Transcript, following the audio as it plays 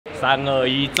3、2、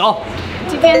1，走！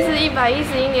今天是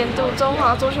111年度中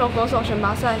华桌球国手选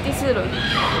拔赛第4轮。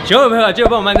喜欢我的朋友记得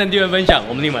帮我们按赞、订阅、分享，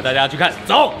我们立马带大家去看，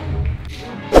走！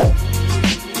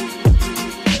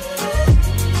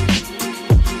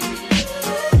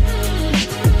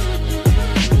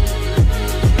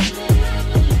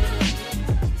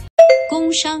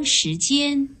工商时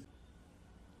间。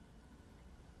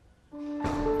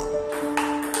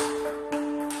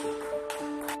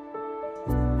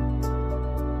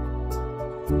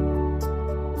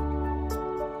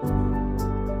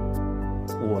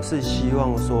我是希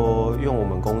望说，用我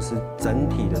们公司整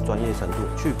体的专业程度，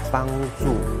去帮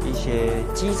助一些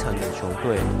基层的球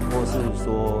队，或是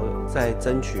说在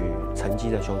争取成绩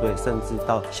的球队，甚至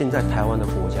到现在台湾的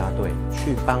国家队，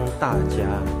去帮大家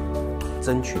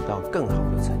争取到更好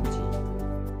的成绩。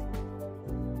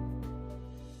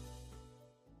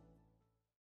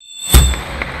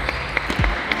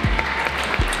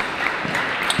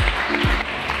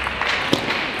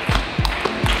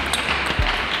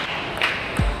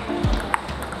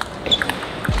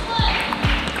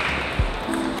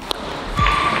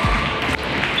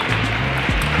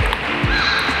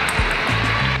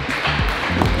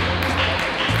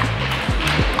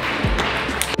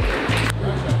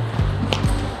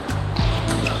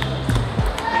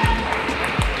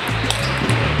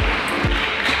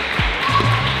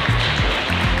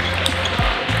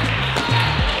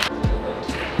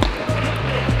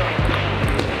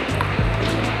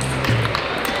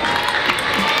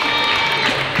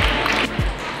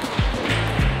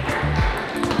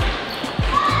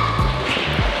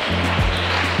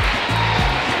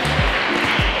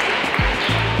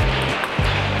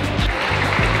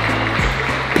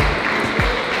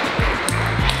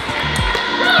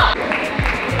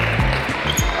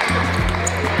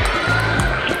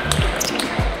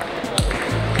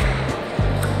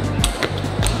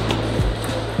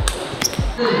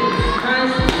开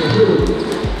始结束。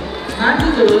男子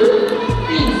组第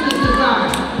4次赛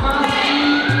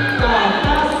87到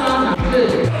83场次。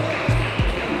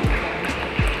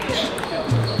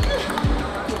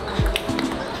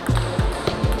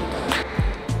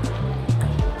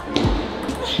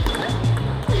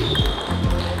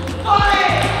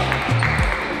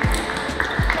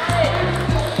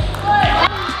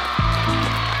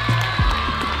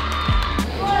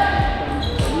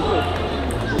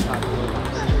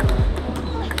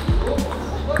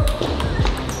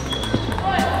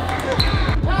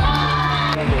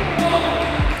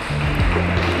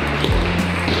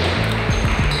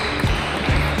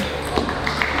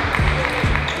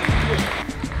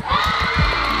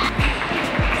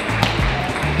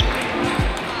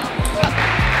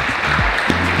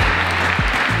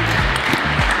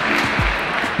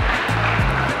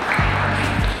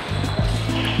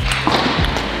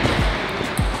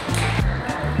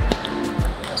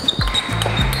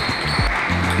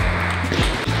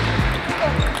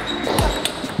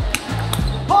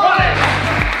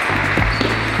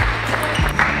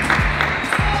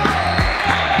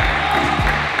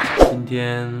今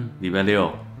天礼拜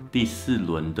六第4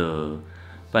轮的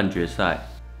半决赛，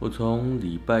我从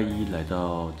礼拜一来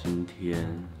到今天，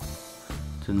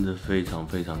真的非常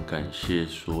感谢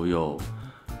所有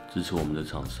支持我们的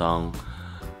厂商，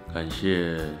感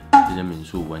谢这间民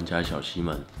宿玩家小溪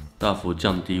们，大幅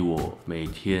降低我每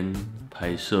天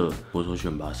拍摄国手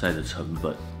选拔赛的成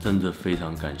本，真的非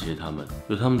常感谢他们，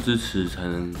有他们支持才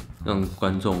能让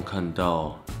观众看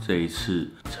到这一次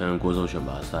成人国手选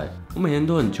拔赛。我每天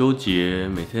都很纠结，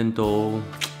每天都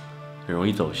很容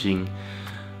易走心，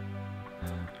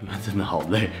因为真的好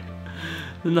累，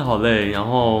真的好累。然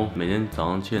后每天早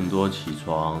上7点多起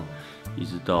床，一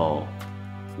直到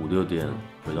5、6点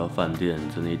回到饭店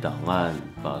整理档案，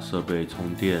把设备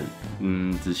充电。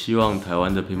只希望台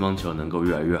湾的乒乓球能够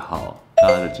越来越好，大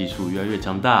家的技术越来越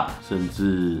强大，甚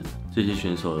至这些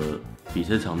选手的比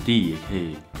赛场地也可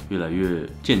以越来越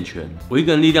健全。我一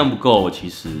个人力量不够，其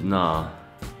实那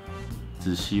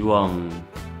只希望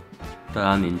大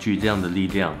家凝聚这样的力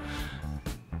量，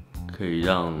可以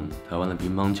让台湾的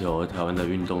乒乓球和台湾的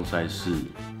运动赛事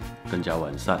更加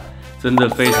完善。真的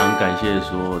非常感谢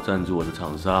所有赞助我的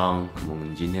厂商，我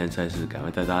们今天的赛事赶快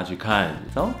带大家去看，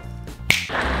走。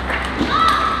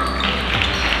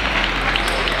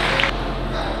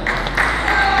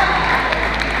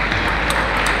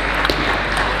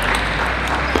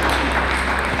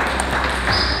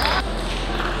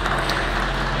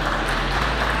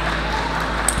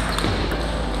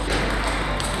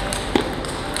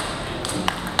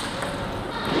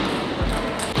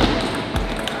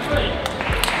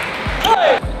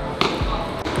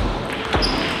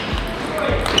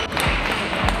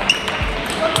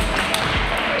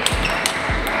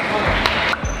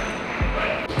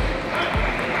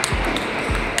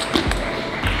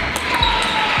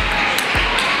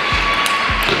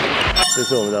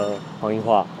就是我们的黄英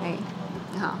华。哎，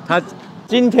你好。他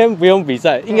今天不用比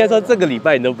赛，应该说这个礼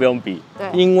拜你都不用比，对，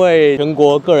因为全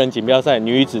国个人锦标赛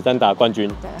女子单打冠军，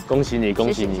对，恭喜你，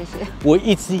恭喜你！谢谢。我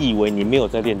一直以为你没有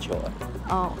在练球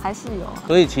哦，还是有。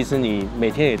所以其实你每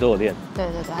天也都有练。对，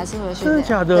还是会训练。真的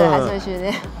假的？对，还是会训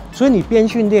练。所以你边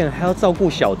训练还要照顾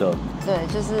小的。对，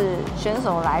就是选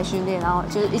手来训练，然后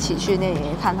就是一起训练，也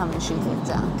看他们训练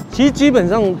这样。其实基本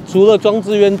上除了庄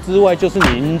智渊之外，就是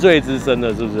你赢最资深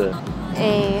的，是不是？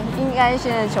应该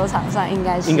现在球场上应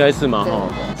该是嘛，哈。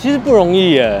其实不容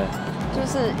易耶。就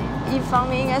是一方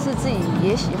面应该是自己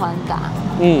也喜欢打，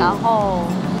然后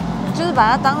就是把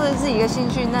它当成自己一个兴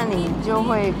趣，那你就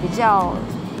会比较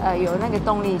有那个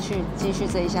动力去继续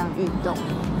这一项运动。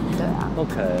对啊。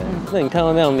OK，那你看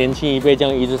到那样年轻一辈这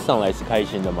样一直上来是开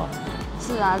心的吗？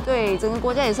是啊，对整个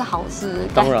国家也是好事。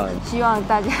当然，希望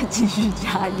大家继续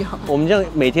加油。我们这样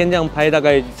每天这样拍大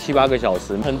概7、8个小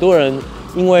时，很多人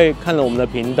因为看了我们的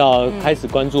频道，开始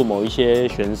关注某一些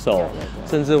选手，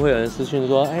甚至会有人私讯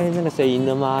说：“哎，那个谁赢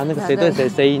了吗？那个谁对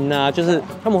谁赢啊？”就是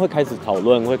他们会开始讨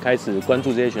论，会开始关注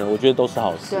这些选手，我觉得都是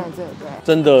好事。对，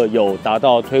真的有达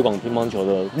到推广乒乓球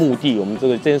的目的，我们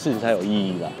这件事情才有意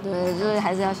义啦。对，就是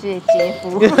还是要谢谢杰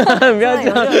夫。不要这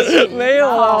样，没有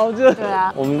啊，对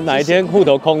啊，我们哪一天户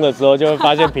头空的时候，就会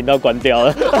发现频道关掉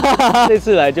了。这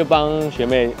次来就帮学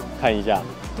妹看一下。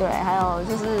对，还有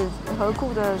就是合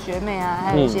库的学妹啊，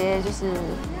还有一些就是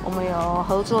我们有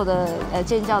合作的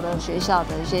建教的学校的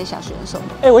一些小选手。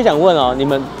我想问哦，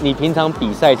你平常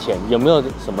比赛前有没有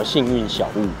什么幸运小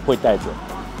物会带着？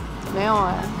没有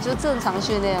就正常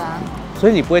训练啊。所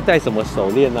以你不会带什么手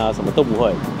链啊，什么都不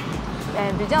会？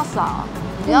比较少。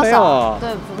比较少，对，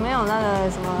没有那个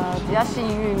什么比较幸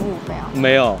运物，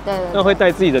没有。对。那会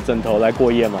带自己的枕头来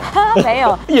过夜吗？没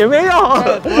有，也没有。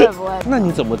不会。那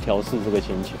你怎么调试这个心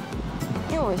情？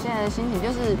因为我现在的心情就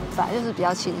是本来就是比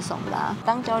较轻松的，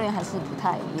当教练还是不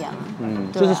太一样。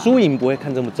就是输赢不会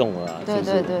看这么重了。对，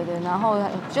然后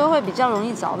就会比较容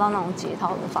易找到那种解套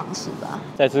的方式吧。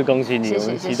再次恭喜你，我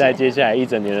们期待接下来一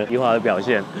整年的怡华的表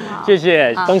现。谢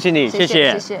谢，恭喜你，谢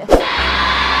谢。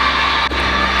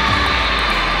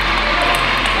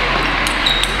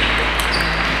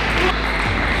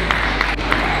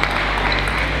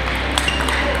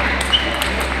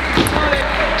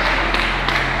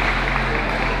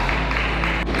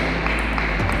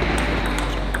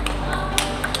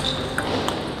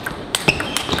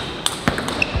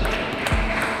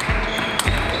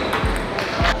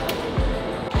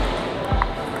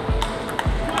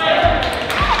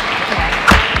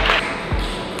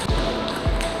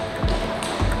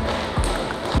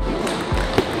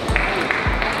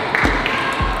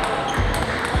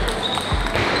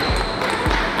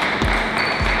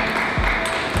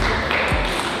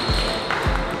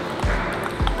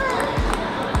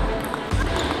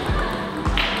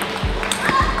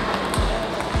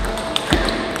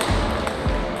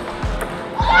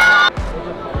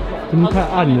怎么太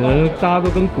暗了？大家都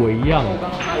跟鬼一样。我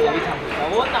刚刚有一场比赛，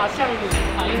我哪像你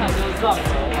喊一喊就上了，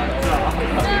我知道。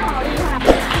真的好厉害。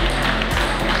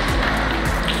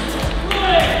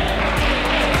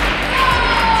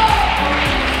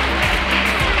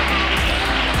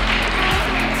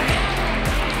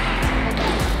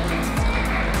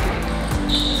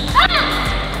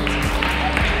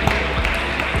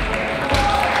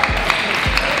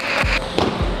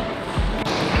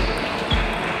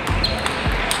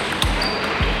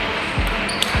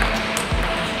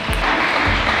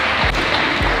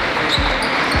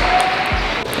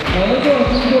合作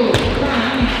进入上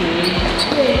一群谢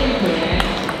一田，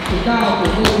请到主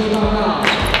幕区报告。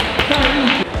上一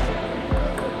群。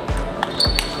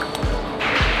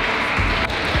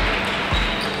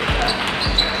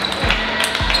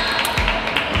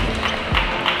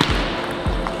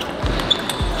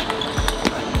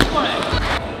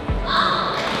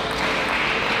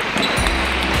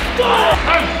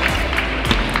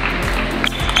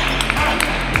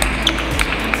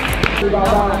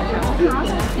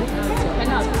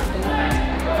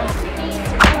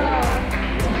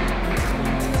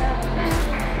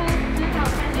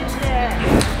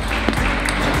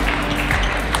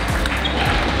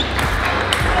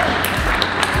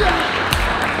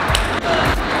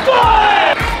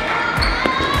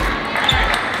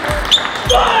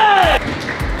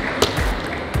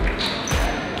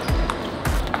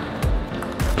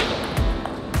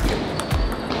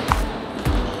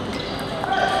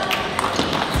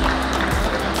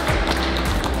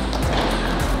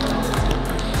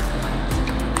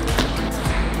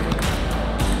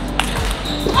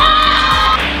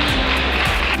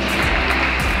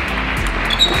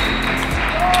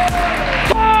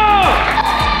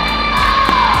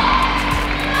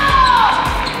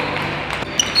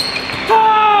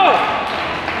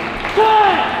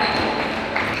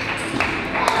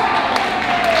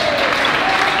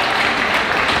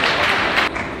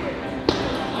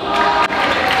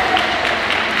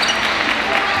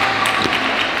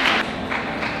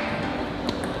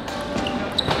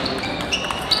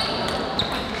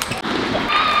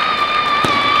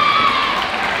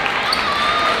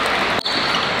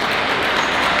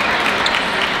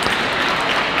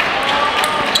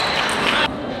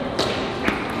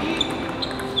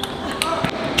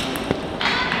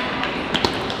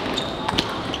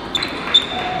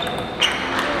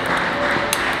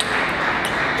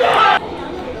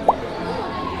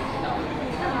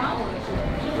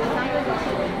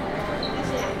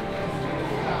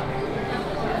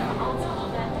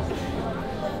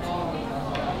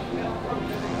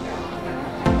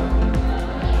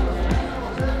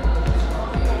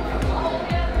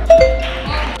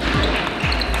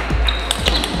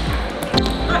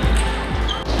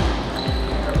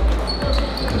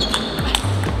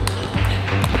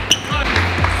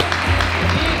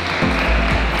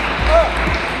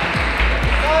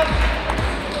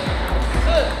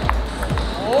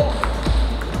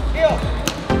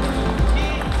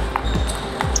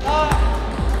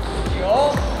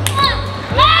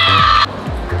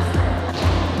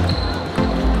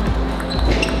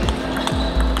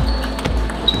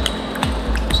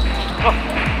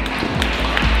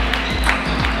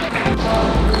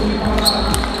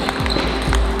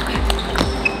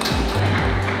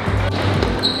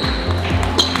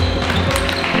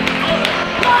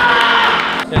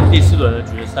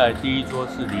赛，第一桌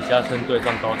是李嘉诚对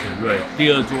上高承瑞，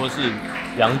第二桌是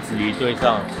杨子怡对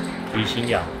上李新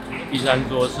阳，第三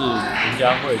桌是林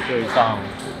佳慧对上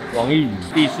王艺宇，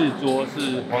第四桌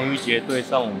是黄瑜杰对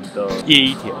上我们的叶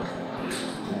一田。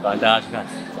我们赶快带大家去看。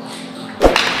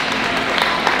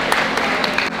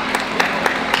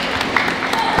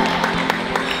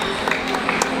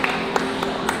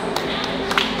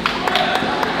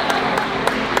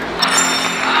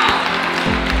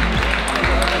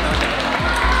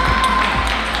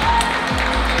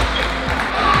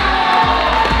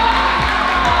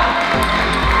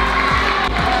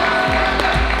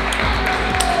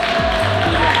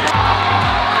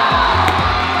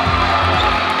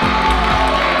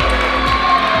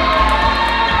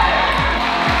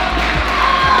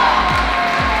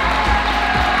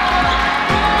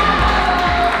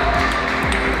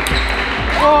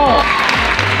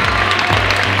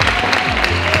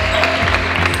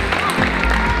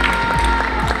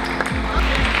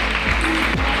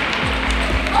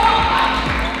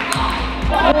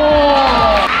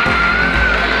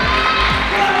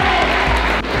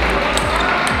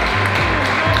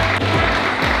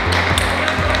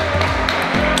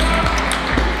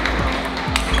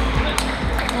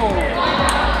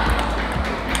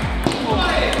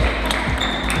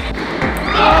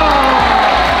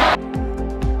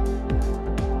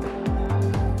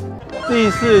第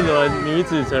4轮女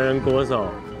子成人国手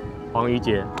黄瑜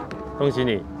杰，恭喜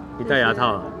你，你戴牙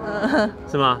套了，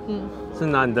是吗？嗯，是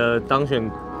拿你的当选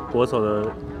国手的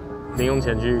零用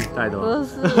钱去戴的吗？不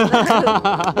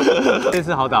是，这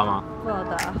次好打吗？不好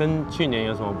打，跟去年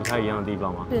有什么不太一样的地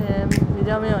方吗？去年比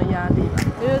较没有压力吧，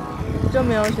因为就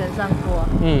没有选上过，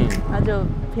他就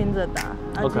拼着打，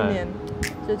今年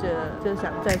就觉得就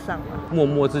想再上嘛。默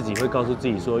默自己会告诉自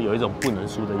己说有一种不能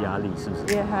输的压力，是不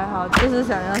是？也还好，就是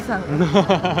想要上。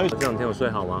这2天有睡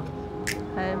好吗？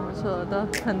还不错，都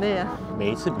很累啊。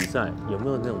每一次比赛有没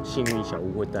有那种幸运小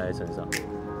物会带在身上？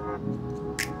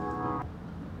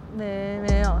没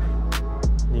有。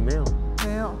你没有？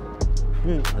没有。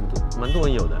因为蛮多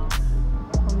人有的。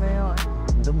我没有。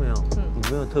你都没有？你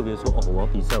没有特别说哦，我要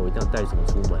比赛，我一定要带什么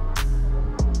出门？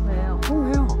没有。都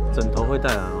没有。枕头会带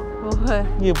来吗？不会。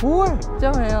也不会。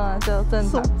就没有啊，就正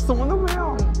常。什么都没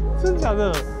有。真的假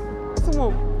的？这么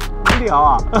无聊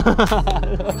啊？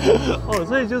哦，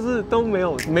所以就是都没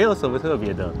有什么特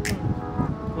别的。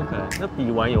OK， 那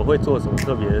比完有会做什么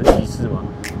特别的仪式吗？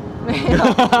没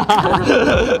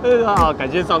有。啊，感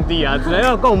谢上帝啊！只能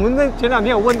要跟我们前2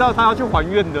天有问到他要去还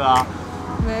愿的啊。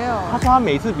没有。他说他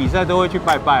每次比赛都会去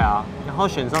拜拜啊，然后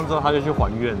选上之后他就去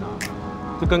还愿啊，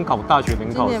就跟考大学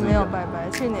联考是一样。今年没有拜拜，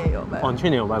去年有拜拜。哦，去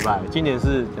年有拜拜，今年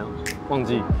是这样，忘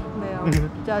记。没有，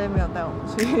教练没有带我们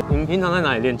去。你们平常在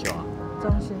哪里练球啊？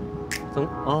中心。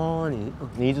哦，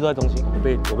你一直都在中心，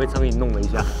我被苍蝇弄了一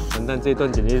下，完蛋，这段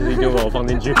剪辑师就把我放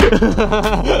进去。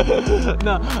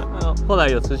那后来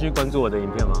有持续关注我的影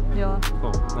片吗？有啊。哦，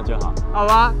那就好，好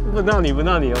吧，不闹你，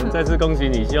我们再次恭喜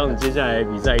你，希望你接下来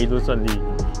比赛一路顺利，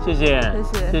谢谢，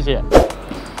谢谢。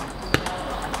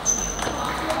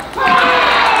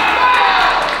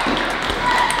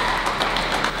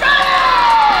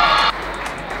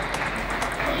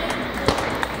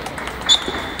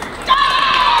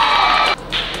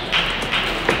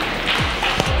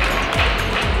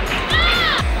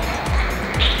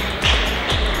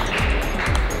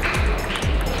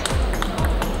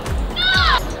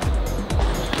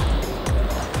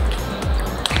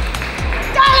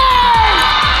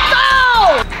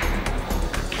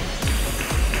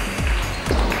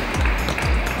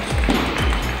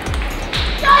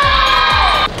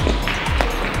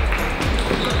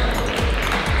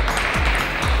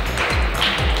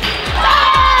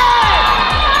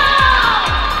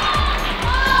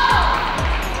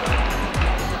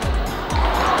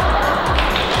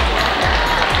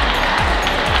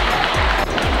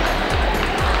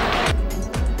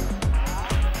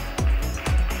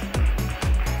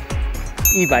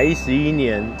111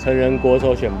年成人国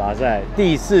手选拔赛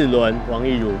第4轮，王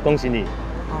艺如，恭喜你！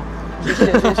好，谢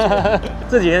谢。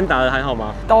这几天打得还好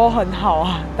吗？都很好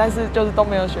啊，但是就是都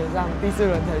没有选上，第4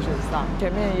轮才选上。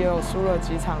前面也有输了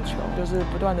几场球，就是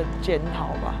不断的检讨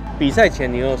吧。比赛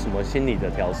前你有什么心理的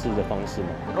调试的方式吗？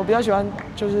我比较喜欢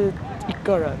就是一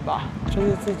个人吧，就是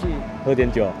自己喝点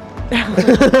酒。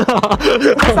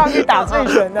上去打醉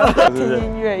拳的，听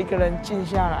音乐，一个人静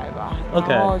下来吧，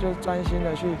然后就专心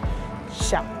的去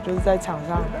想，就是在场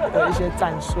上的一些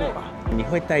战术吧。你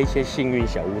会带一些幸运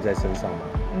小物在身上吗？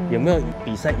有没有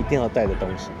比赛一定要带的东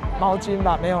西？毛巾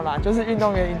吧，没有啦，就是运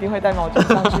动员一定会带毛巾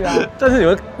上去啊。但是你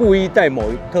会故意带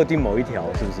特定某一条，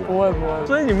是不是？不会。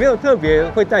所以你没有特别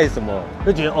会带什么，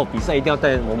就觉得比赛一定要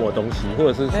带某东西，或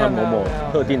者是穿某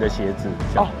特定的鞋子。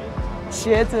哦，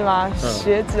鞋子吗？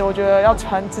鞋子我觉得要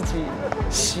穿自己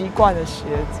习惯的鞋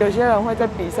子。有些人会在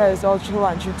比赛的时候突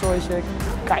然去做一些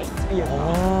改变。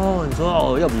哦，你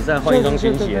说要比赛换一双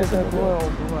新鞋子？不会，我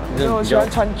不会，因为我喜欢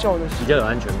穿旧的鞋，比较有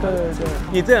安全感。对。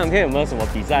你这2天有没有什么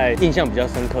比赛印象比较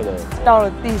深刻的？到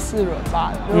了第4轮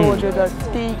吧，因为我觉得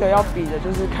第一个要比的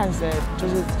就是看谁就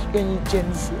是愿意坚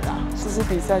持啦。这次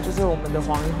比赛就是我们的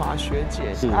黄一华学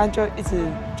姐，她就一直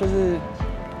就是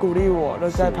鼓励我，就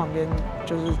在旁边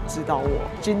就是指导我。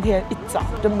今天一早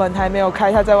就门还没有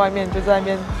开，她在外面就在那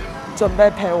边准备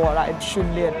陪我来训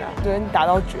练啦。昨天打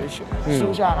到决选，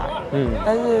输下来。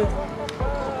但是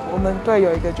我们队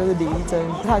有一个就是李一珍，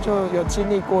她就有经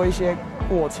历过一些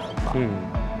过程吧。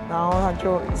然后她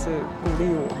就一直鼓励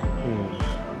我。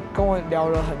跟我聊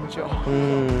了很久。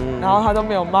然后她都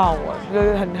没有骂我，就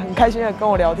是很开心的跟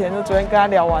我聊天。就昨天跟她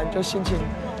聊完，就心情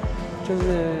就是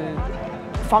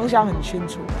方向很清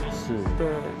楚。是。对。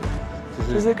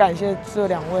就是感谢这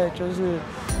2位，就是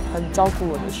很照顾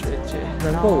我的学姐。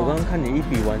难怪我刚刚看你一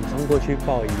比完冲过去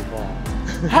抱一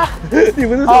画。你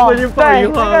不是冲过去抱一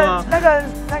画吗？那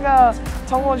个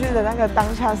冲过去的那个当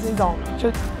下是一种就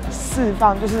释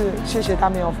放，就是谢谢他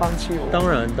没有放弃我。当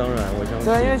然，我相信。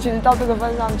对，因为其实到这个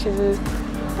份上，其实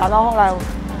打到后来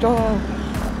就会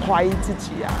怀疑自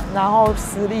己啊，然后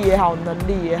实力也好，能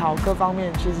力也好，各方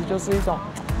面其实就是一种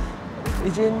已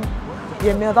经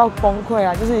也没有到崩溃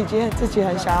啊，就是已经自己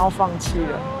很想要放弃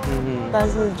了。但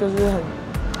是就是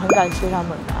很感谢他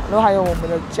们啊，然后还有我们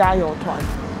的加油团，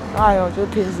然后还有就是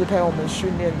平时陪我们训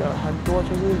练的很多就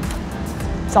是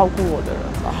照顾我的人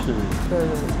吧。是。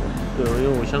对，因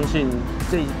为我相信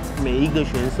这每一个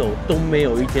选手都没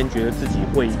有一天觉得自己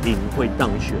会赢会当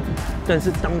选，但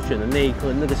是当选的那一刻，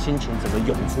那个心情怎么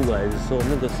涌出来的时候，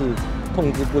那个是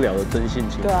控制不了的真性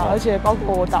情。对啊，而且包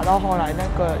括我打到后来那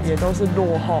个也都是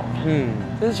落后，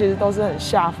就是其实都是很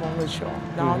下风的球，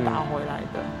然后打回来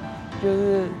的，就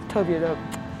是特别的，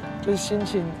就是心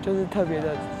情就是特别的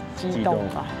激动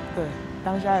吧。对，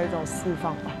当下有一种释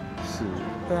放吧。是。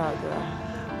对啊。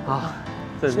啊。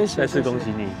再次恭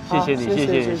喜你，谢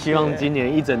谢，希望今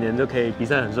年一整年都可以比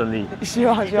赛很顺利。希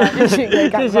望疫情可以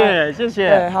赶快。谢谢。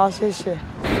对，好，谢谢。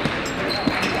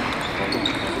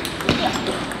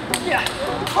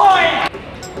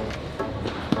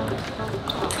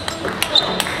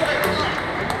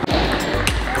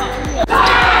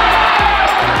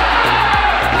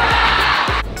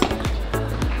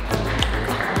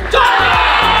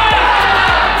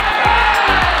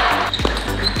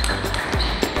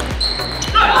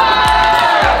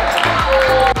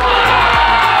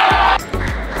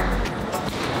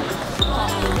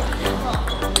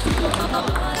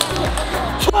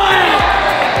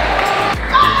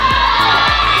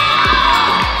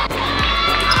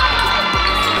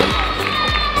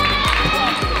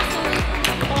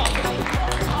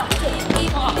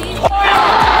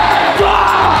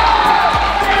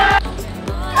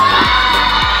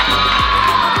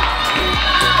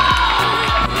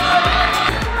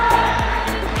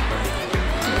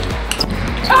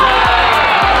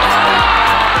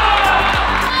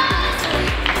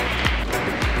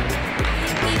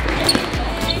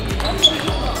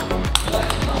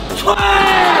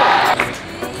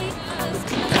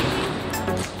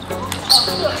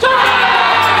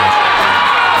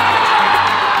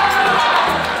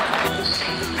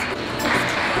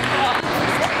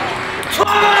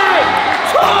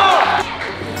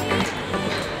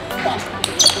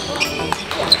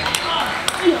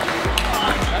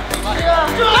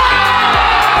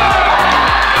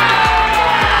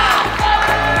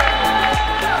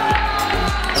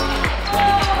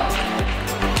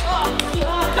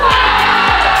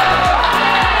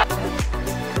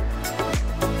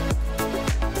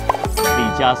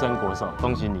加深国手，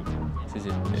恭喜你！谢谢。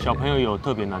小朋友有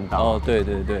特别难打哦，对，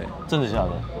真的假的？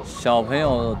小朋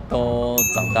友都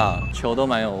长大了，球都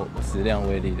蛮有质量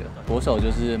威力的。国手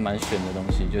就是蛮选的东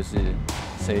西，就是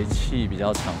谁气比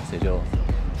较长，谁就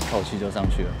口气就上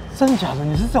去了。真的假的？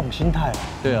你是这种心态啊？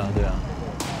对啊。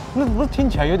那不是听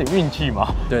起来有点运气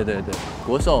吗？对，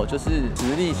国手就是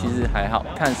实力其实还好，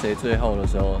看谁最后的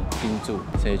时候盯住，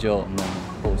谁就能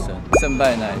获胜。胜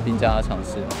败乃兵家常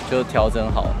事，就调整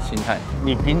好心态。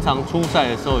你平常出赛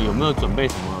的时候有没有准备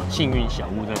什么幸运小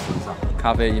物在身上？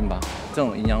咖啡因吧，这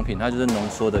种营养品它就是浓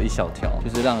缩的一小条，就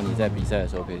是让你在比赛的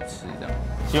时候可以吃这样。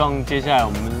希望接下来我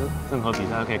们任何比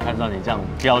赛都可以看到你这样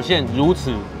表现如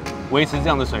此，维持这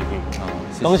样的水平。好，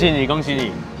谢恭喜你，恭喜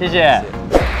你，谢谢。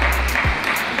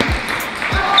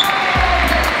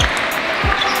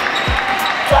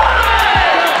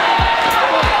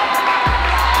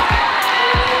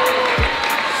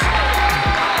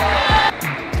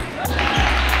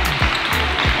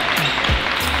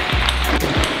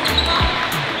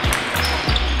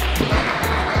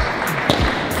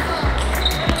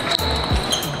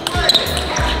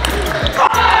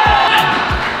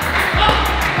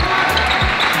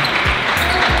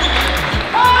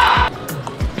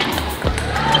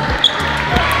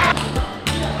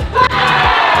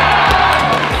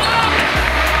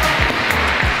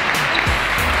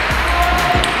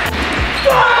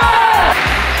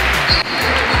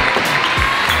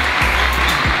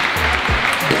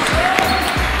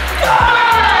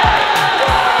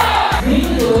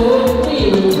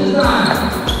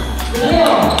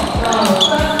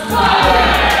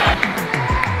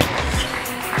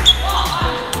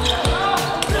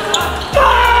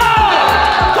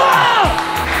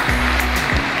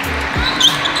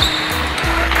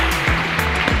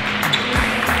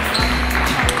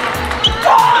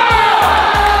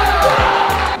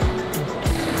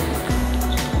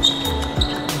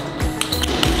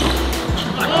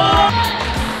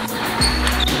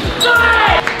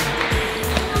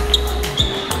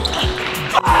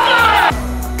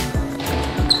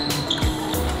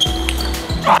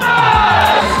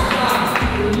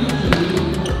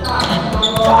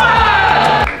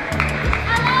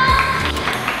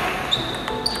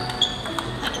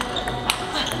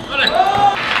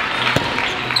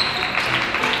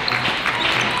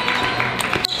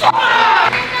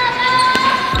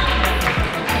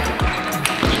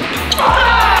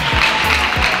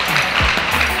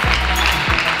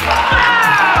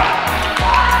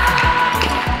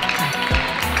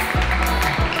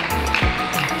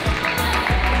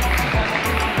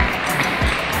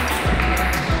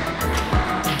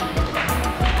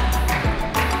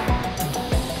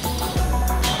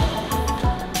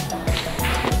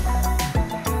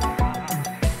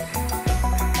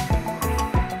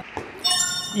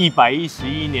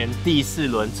111年第4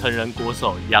轮成人国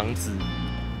手杨子。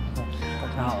大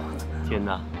家好。天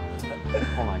哪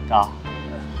 ！Oh my god！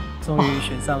 终于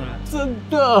选上了，真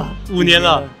的5年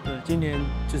了。对，今年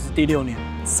就是第6年，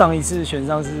上一次选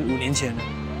上是5年前了。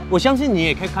我相信你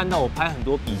也可以看到我拍很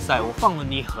多比赛，我放了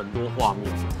你很多画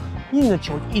面。因为你的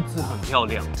球一直很漂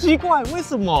亮，奇怪为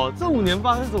什么这5年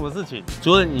发生什么事情？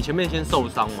除了你前面先受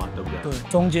伤嘛，对不对？对，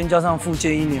中间加上复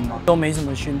健1年嘛，都没什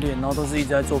么训练，然后都是一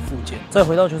直在做复健。再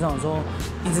回到球场的时候，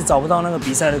一直找不到那个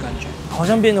比赛的感觉，好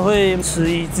像变得会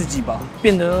迟疑自己吧，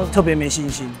变得特别没信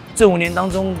心。这5年当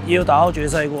中也有打到决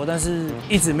赛过，但是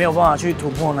一直没有办法去突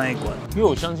破那一关。因为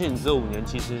我相信你这5年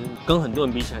其实跟很多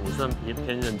人比起来，你算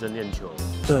偏认真练球。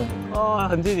对，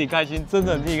很替你开心，真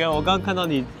的很替你开心。我刚刚看到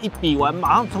你一比完，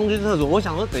马上冲去厕所，我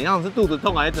想说怎样是肚子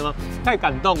痛还是怎么？太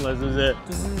感动了，是不是？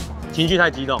就是情绪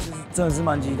太激动，真的是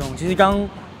蛮激动。其实刚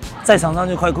在场上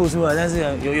就快哭出来，但是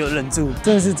有忍住，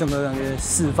真的是整个感觉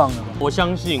释放了。我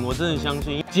相信，我真的相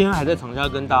信。今天还在场下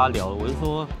跟大家聊，我就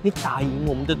说你打赢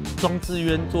我们的庄智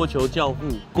渊桌球教父，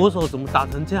国手怎么打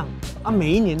成这样啊？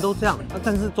每一年都这样啊，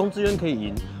但是庄智渊可以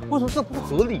赢。为什么这不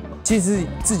合理嘛？其实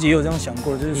自己也有这样想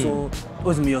过，就是说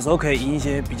为什么有时候可以赢一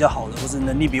些比较好的，或是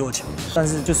能力比我强，但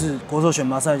是就是国手选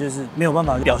拔赛就是没有办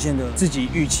法表现的自己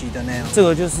预期的那样，这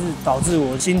个就是导致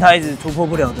我心态一直突破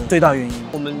不了的最大原因。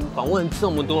我们访问这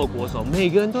么多的国手，每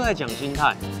个人都在讲心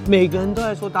态，每个人都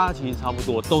在说大家其实差不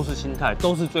多，都是心态，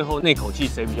都是最后那口气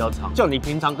谁比较长。叫你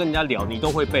平常跟人家聊，你都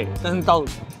会背，但是到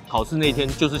考试那一天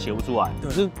就是写不出来，就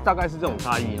是大概是这种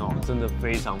差异哦，真的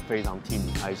非常非常替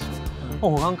你开心。哦，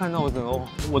我刚刚看到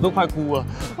我都快哭了，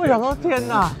我想说天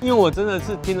哪，因为我真的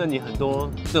是听了你很多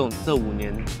这5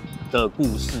年的故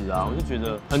事啊，我就觉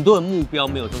得很多人目标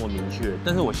没有这么明确，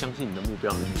但是我相信你的目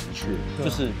标很明确，就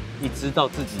是你知道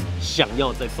自己想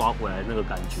要再抓回来那个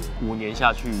感觉。5年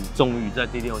下去，终于在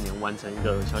第6年完成一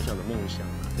个小小的梦想，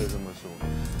可以这么说。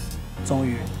终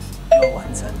于要完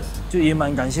成了，就也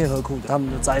蛮感谢何苦的他们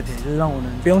的栽培，就是让我们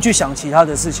不用去想其他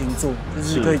的事情做，就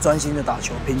是可以专心的打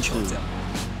球、拼球这样。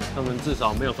他们至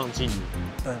少没有放弃你。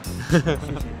对，谢谢。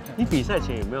你比赛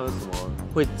前有没有什么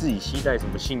会自己携带什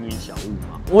么幸运小物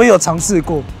吗？我有尝试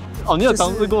过。哦，你有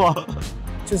尝试过？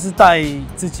就是带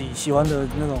自己喜欢的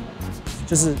那种，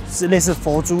就是类似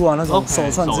佛珠啊那种手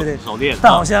串之类的手链，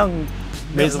但好像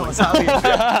没什么差别。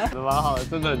蛮好的，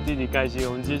真的很替你开心。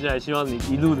我们接下来希望你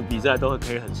一路的比赛都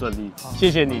可以很顺利。谢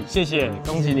谢你，谢谢，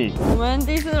恭喜你。我们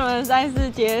第4轮赛事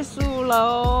结束了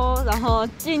哦，然后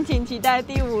敬请期待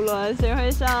第5轮谁会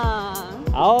上。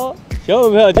好，喜欢我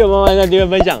们朋友记得帮忙按订阅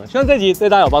分享，希望这集对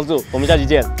大家有帮助。我们下期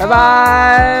见，拜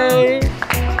拜。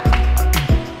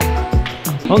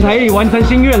洪凯毅完成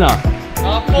心愿了。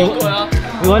啊，破鬼啊！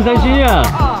你完成心愿了，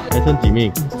还剩几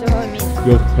命？最后一命。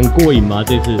有很过瘾吗？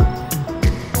这次？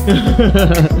不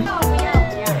要，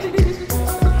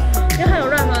因为还有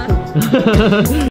乱吗？